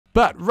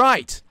But,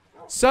 right.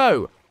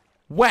 So,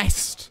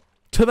 west.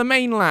 To the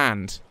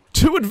mainland.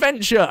 To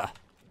adventure.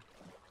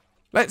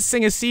 Let's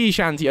sing a sea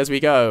shanty as we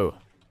go.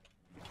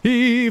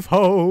 Heave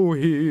ho,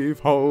 heave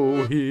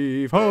ho,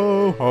 heave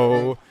ho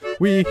ho.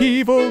 We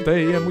heave all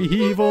day and we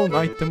heave all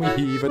night and we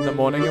heave in the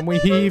morning and we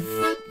heave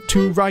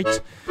to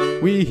right.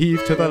 We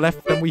heave to the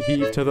left and we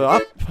heave to the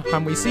up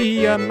and we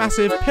see a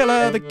massive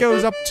pillar that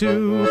goes up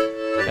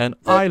to an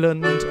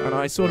island, and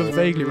I sort of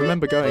vaguely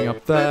remember going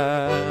up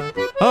there.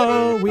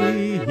 Oh,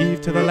 we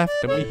heave to the left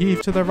and we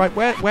heave to the right.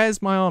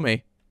 Where's my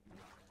army?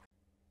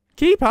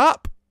 Keep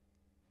up!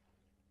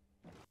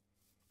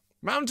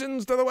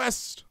 Mountains to the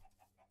west!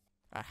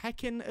 A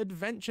heckin'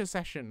 adventure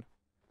session.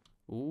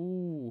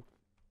 Ooh.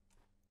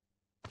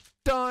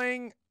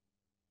 Dying!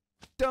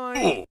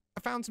 Dying! I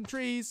found some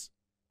trees.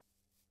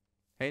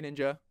 Hey,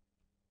 ninja.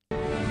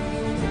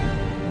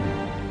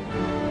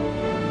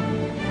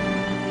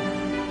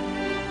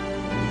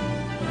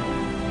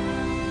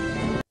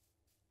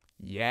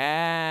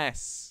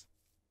 Yes!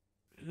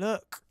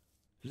 Look!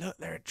 Look,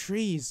 there are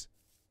trees.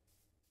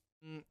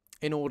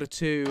 In order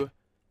to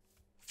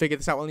figure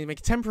this out, we'll need to make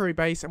a temporary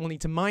base, and we'll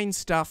need to mine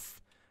stuff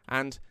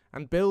and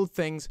build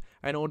things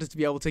in order to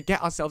be able to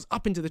get ourselves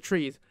up into the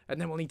trees, and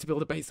then we'll need to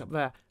build a base up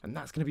there, and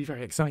that's going to be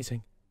very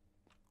exciting.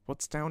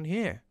 What's down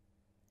here?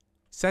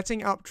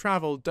 Setting up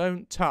travel,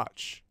 don't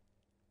touch.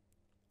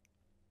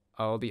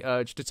 Oh, the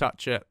urge to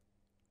touch it.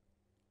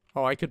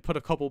 Oh, I could put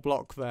a cobble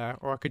block there,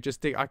 or I could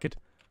just dig. I could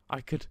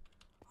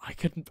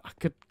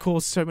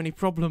cause so many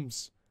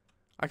problems.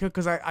 I could,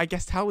 because I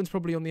guess Talwyn's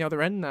probably on the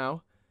other end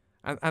now,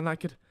 and I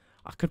could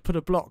put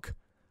a block.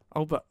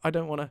 Oh, but I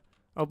don't want to.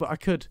 Oh, but I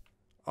could.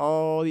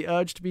 Oh, the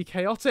urge to be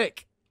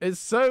chaotic is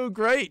so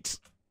great.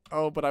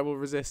 Oh, but I will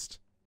resist.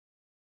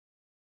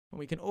 And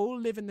we can all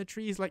live in the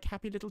trees like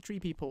happy little tree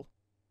people.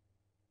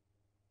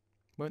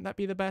 Won't that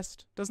be the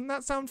best? Doesn't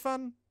that sound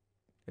fun?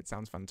 It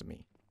sounds fun to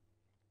me.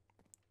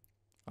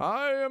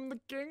 I am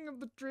the king of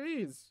the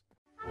trees.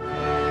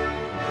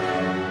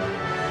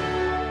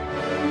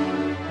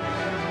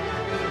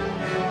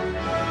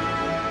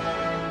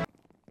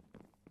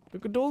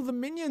 Look at all the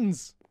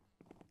minions.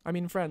 I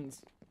mean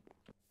friends.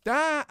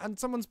 Ah, and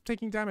someone's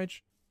taking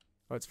damage.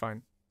 Oh, it's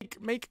fine.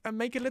 Make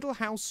a little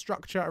house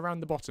structure around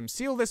the bottom.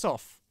 Seal this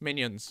off,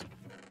 minions.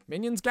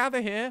 Minions,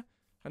 gather here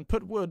and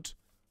put wood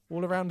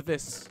all around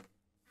this.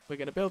 We're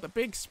going to build a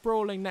big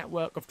sprawling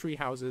network of tree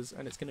houses,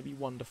 and it's going to be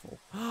wonderful.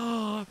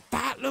 Oh,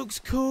 that looks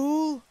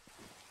cool.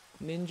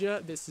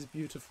 Ninja, this is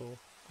beautiful.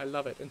 I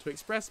love it. And to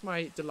express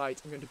my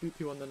delight, I'm going to boop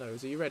you on the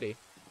nose. Are you ready?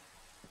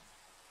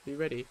 Are you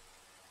ready?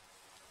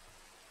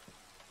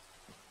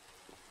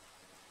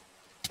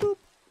 Boop.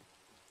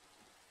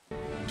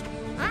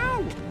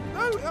 Ow!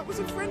 Oh, that was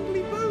a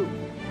friendly boop.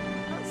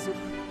 That's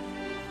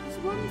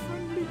one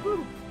friendly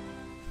boop.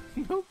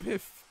 No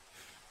piff.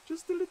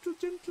 Just a little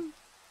gentle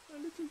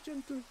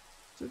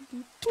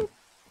boop.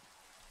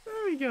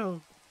 There we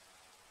go.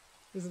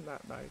 Isn't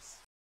that nice?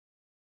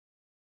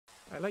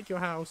 I like your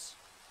house.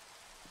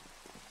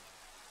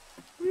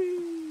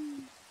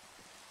 Whee!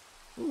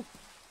 Ooh,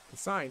 a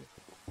sign.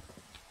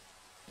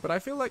 But I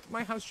feel like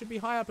my house should be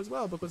high up as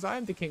well, because I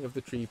am the king of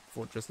the tree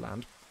fortress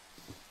land.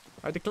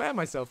 I declare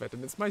myself it,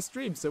 and it's my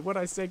stream, so what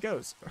I say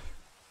goes.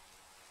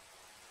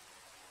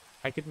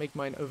 I could make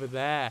mine over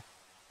there,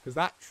 because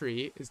that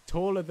tree is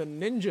taller than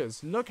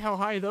Ninja's. Look how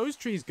high those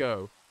trees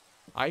go.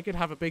 I could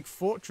have a big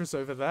fortress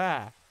over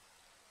there.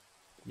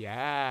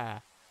 Yeah.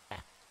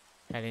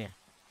 Yep.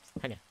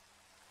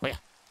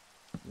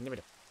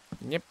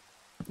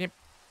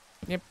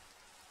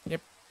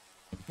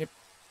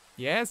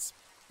 Yes,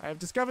 I have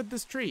discovered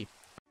this tree.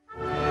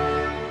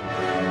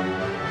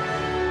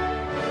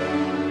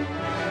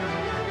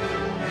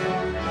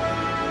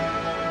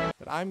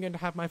 But I'm going to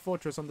have my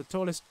fortress on the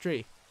tallest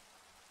tree.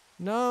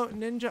 No,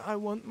 Ninja, I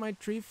want my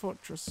tree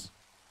fortress.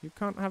 You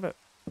can't have it.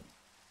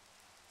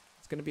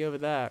 It's going to be over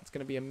there. It's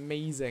going to be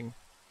amazing.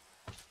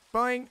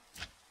 Boing.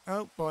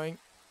 Oh, boing.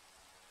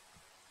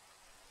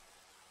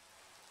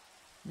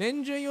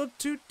 Ninja, you're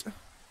too...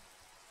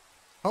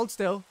 Hold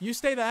still. You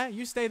stay there.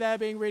 You stay there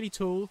being really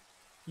tall.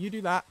 You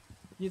do that.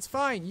 It's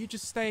fine. You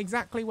just stay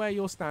exactly where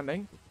you're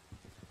standing.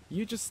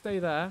 You just stay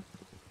there.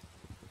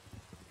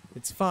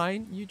 It's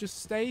fine. You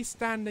just stay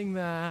standing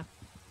there.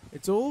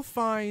 It's all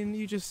fine.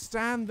 You just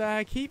stand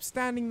there. Keep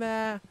standing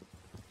there.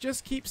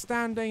 Just keep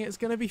standing. It's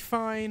going to be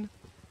fine.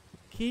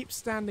 Keep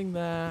standing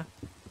there.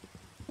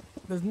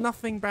 There's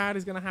nothing bad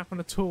is going to happen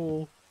at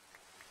all.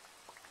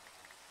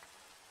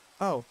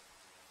 Oh.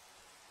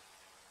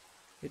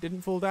 It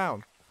didn't fall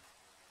down.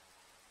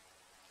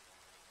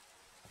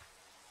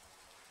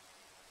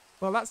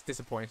 Well, that's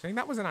disappointing.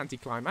 That was an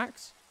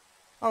anticlimax.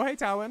 Oh, hey,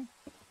 Talwyn.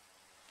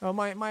 Oh,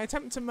 my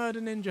attempt to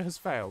murder Ninja has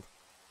failed.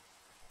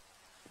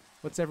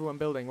 What's everyone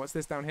building? What's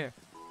this down here?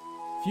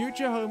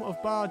 Future home of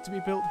Bard to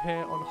be built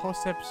here on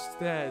Hosep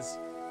stairs.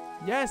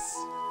 Yes,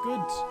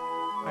 good.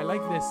 I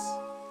like this.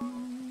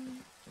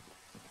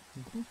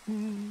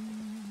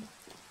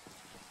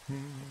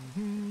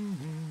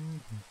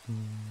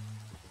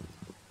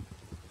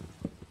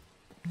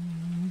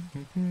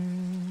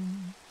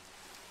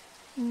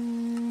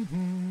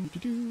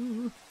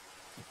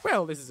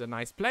 Well, this is a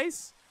nice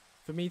place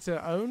for me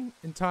to own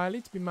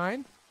entirely, to be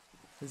mine.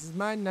 This is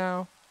mine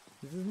now.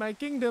 This is my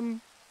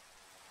kingdom.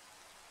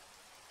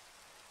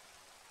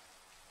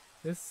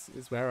 This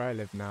is where I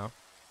live now.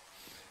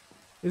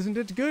 Isn't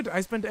it good?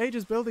 I spent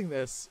ages building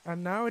this,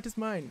 and now it is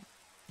mine.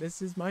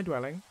 This is my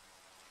dwelling.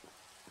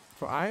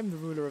 For I am the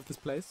ruler of this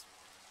place.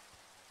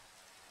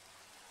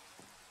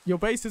 Your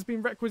base has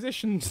been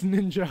requisitioned,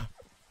 Ninja.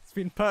 It's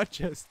been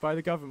purchased by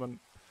the government.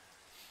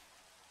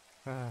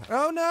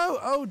 Oh no!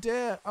 Oh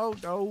dear!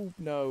 Oh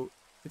no!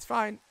 It's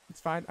fine.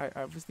 It's fine. I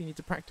obviously need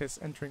to practice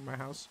entering my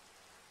house.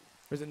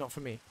 Or is it not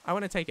for me? I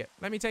want to take it.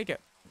 Let me take it.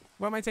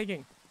 What am I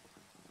taking?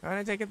 I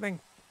want to take a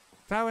thing.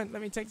 Talent,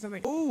 let me take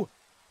something. Ooh!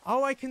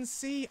 Oh, I can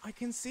see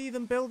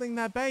them building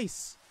their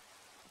base.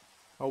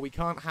 Oh, we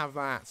can't have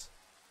that.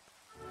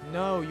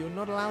 No, you're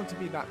not allowed to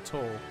be that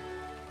tall.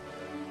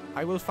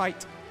 I will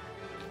fight.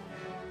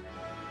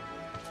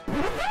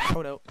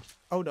 Oh no.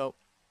 Oh no.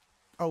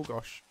 Oh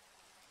gosh.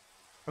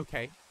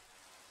 Okay.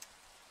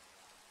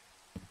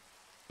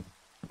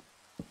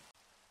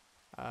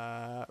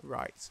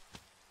 Right.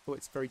 Oh,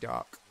 it's very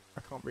dark.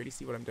 I can't really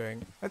see what I'm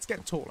doing. Let's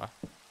get taller.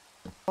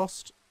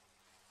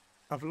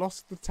 I've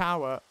lost the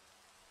tower.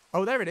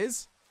 Oh, there it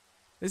is.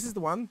 This is the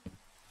one.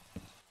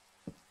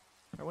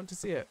 I want to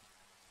see it.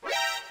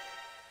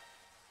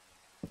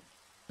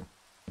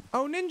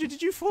 Oh, Ninja,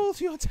 did you fall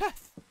to your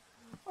death?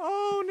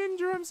 Oh,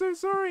 Ninja, I'm so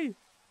sorry.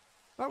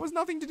 That was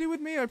nothing to do with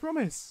me, I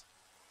promise.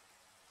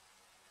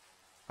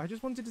 I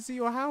just wanted to see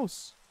your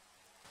house.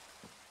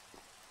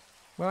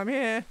 Well, I'm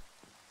here.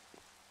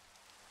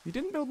 You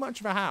didn't build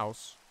much of a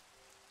house.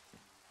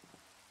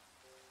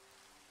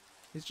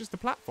 It's just a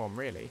platform,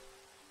 really.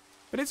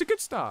 But it's a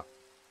good start.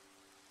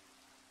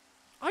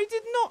 I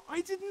did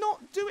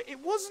not do it.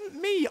 It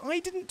wasn't me. I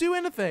didn't do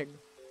anything.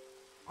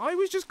 I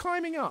was just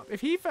climbing up.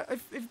 If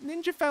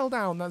Ninja fell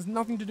down, that's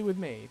nothing to do with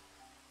me.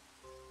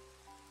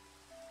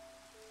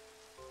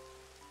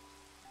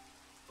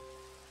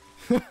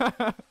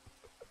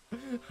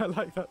 I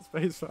like that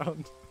space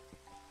found.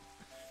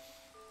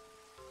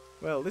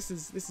 Well, this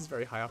is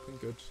very high up and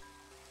good.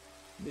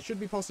 It should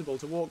be possible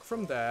to walk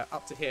from there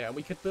up to here, and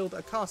we could build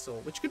a castle,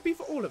 which could be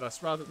for all of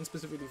us rather than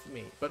specifically for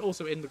me, but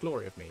also in the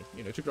glory of me,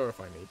 you know, to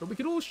glorify me. But we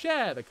could all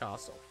share the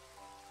castle.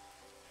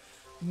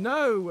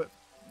 No,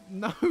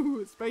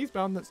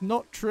 Spacebound, that's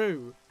not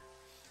true.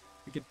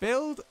 We could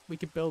build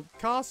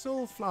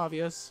Castle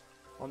Flavius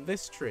on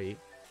this tree.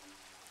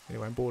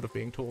 Anyway, I'm bored of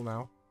being tall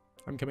now.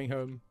 I'm coming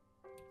home.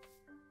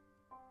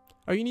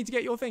 Oh, you need to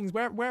get your things.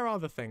 Where are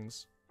the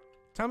things?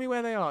 Tell me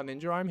where they are,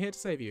 Ninja. I'm here to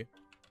save you.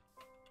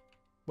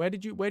 Where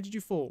did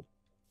you fall?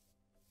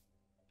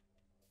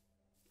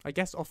 I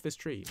guess off this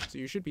tree. So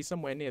you should be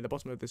somewhere near the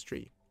bottom of this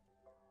tree.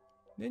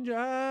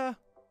 Ninja!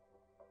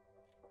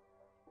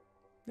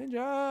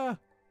 Ninja!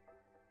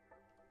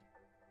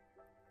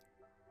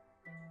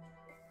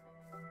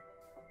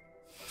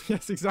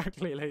 Yes,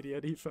 exactly, Lady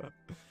Adifa.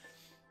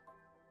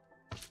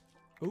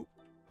 Oh.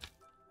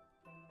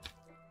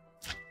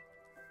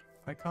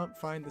 I can't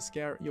find the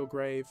scare at your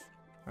grave.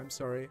 I'm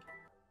sorry.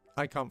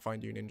 I can't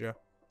find you, Ninja.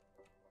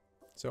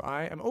 So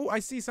I am... Oh, I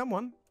see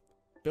someone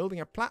building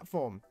a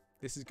platform.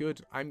 This is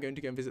good. I'm going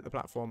to go and visit the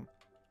platform.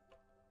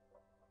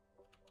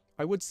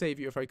 I would save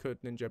you if I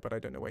could, Ninja, but I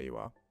don't know where you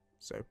are.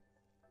 So,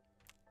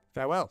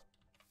 farewell.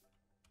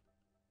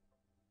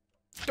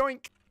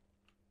 Doink!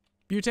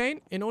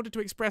 Butane, in order to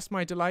express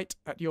my delight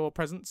at your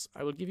presence,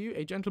 I will give you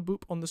a gentle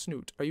boop on the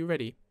snoot. Are you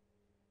ready?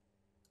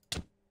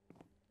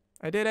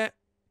 I did it.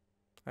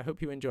 I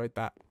hope you enjoyed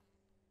that.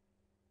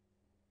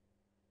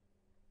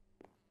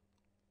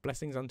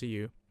 Blessings unto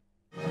you.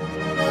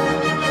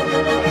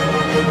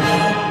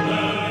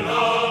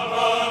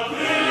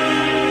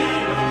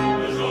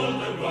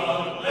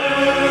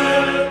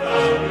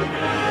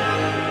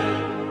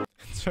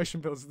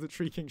 Insurrection builds the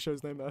Tree King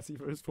shows no mercy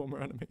for his former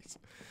enemies.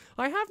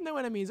 I have no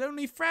enemies,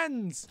 only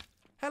friends!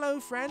 Hello,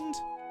 friend!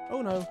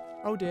 Oh no.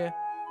 Oh dear.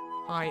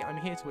 Hi, I'm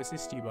here to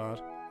assist you, Bard.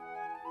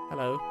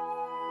 Hello.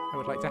 I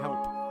would like to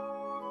help.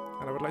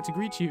 And I would like to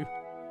greet you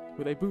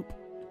with a boop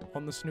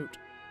on the snoot.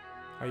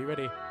 Are you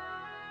ready?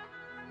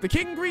 The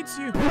king greets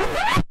you!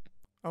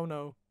 Oh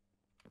no.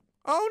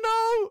 Oh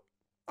no!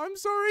 I'm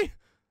sorry!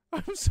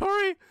 I'm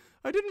sorry!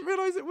 I didn't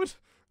realize it would...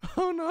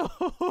 Oh no!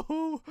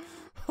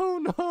 Oh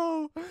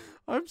no!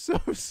 I'm so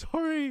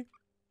sorry!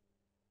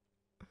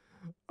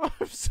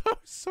 I'm so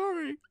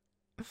sorry!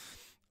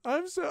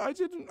 I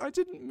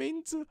didn't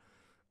mean to...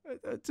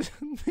 I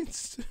didn't mean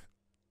to...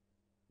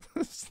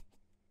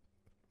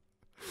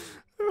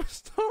 It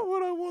was not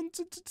what I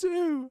wanted to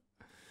do!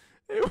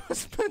 It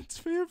was meant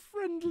to be a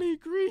friendly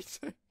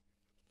greeting!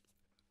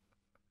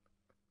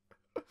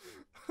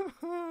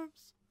 I'm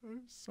so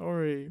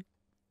sorry.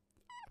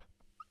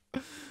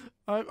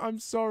 I'm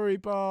sorry,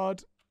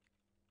 Bard.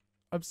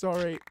 I'm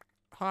sorry.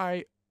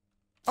 Hi.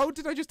 Oh,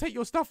 did I just take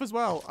your stuff as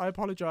well? I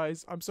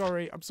apologize. I'm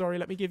sorry. I'm sorry.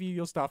 Let me give you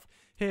your stuff.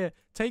 Here,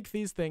 take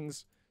these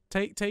things.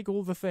 Take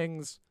all the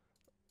things.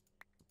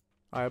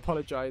 I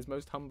apologize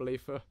most humbly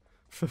for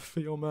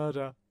your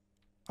murder.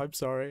 I'm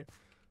sorry.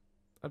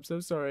 I'm so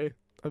sorry.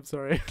 I'm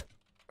sorry.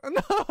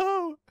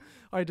 No!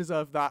 I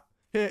deserve that.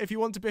 Here, if you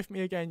want to biff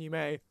me again, you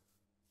may.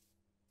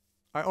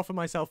 I offer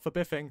myself for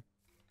biffing.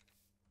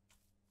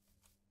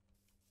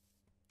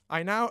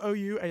 I now owe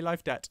you a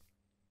life debt.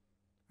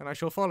 And I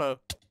shall follow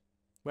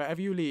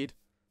wherever you lead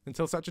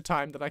until such a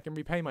time that I can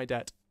repay my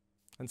debt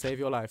and save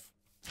your life.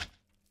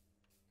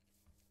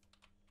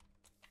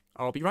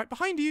 I'll be right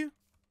behind you.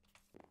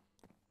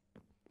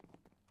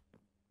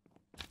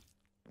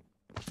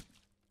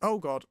 Oh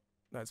god.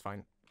 That's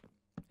fine.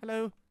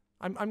 Hello.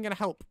 I'm gonna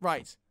help.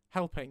 Right.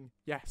 Helping.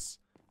 Yes.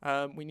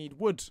 We need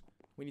wood.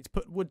 We need to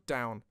put wood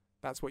down.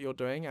 That's what you're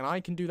doing. And I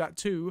can do that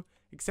too,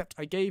 except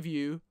I gave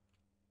you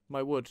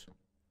my wood.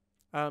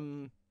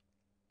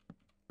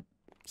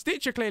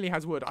 Stitcher clearly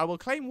has wood. I will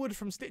claim wood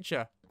from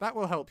Stitcher. That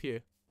will help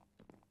you.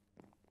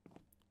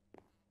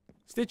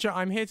 Stitcher,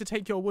 I'm here to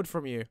take your wood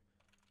from you.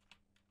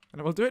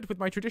 And I will do it with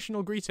my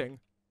traditional greeting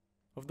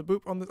of the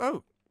boop on the...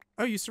 Oh!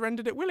 Oh, you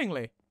surrendered it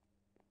willingly.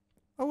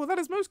 Oh, well, that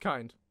is most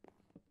kind.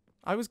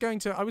 I was going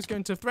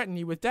to threaten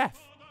you with death.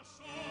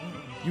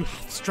 You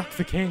hath struck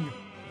the king.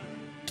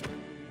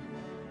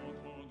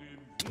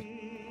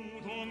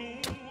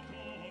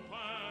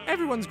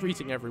 Everyone's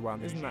greeting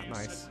everyone. Isn't that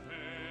nice?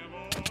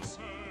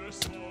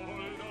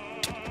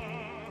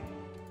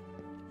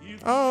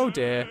 Oh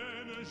dear.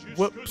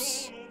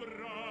 Whoops.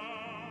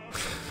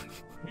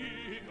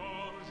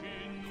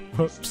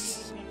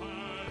 Whoops.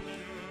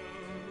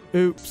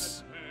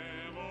 Oops.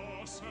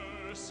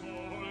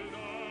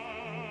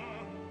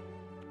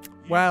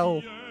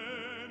 Well,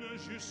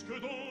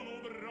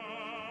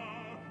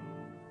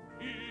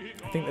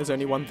 I think there's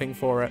only one thing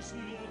for it.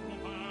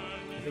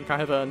 I think I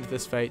have earned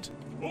this fate.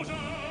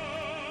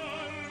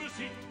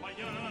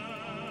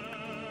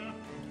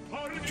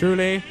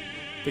 Truly,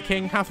 the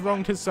king hath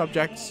wronged his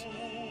subjects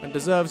and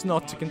deserves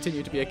not to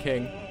continue to be a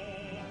king.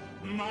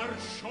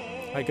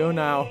 I go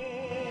now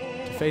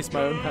to face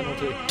my own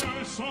penalty.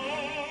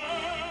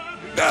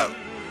 No!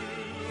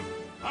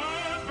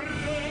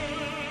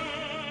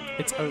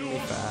 It's only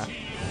fair.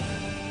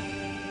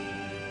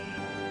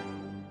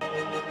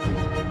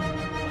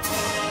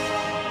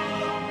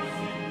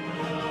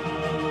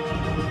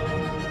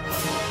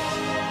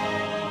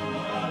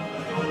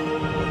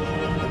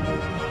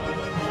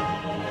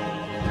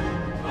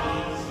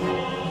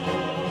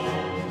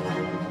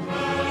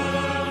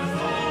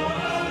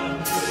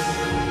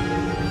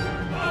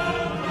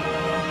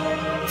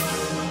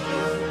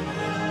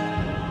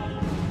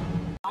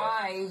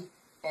 I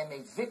am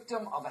a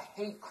victim of a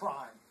hate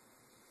crime.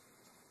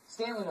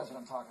 Stanley knows what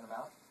I'm talking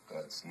about.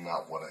 That's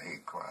not what a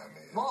hate crime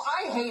is. Well,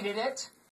 I hated it.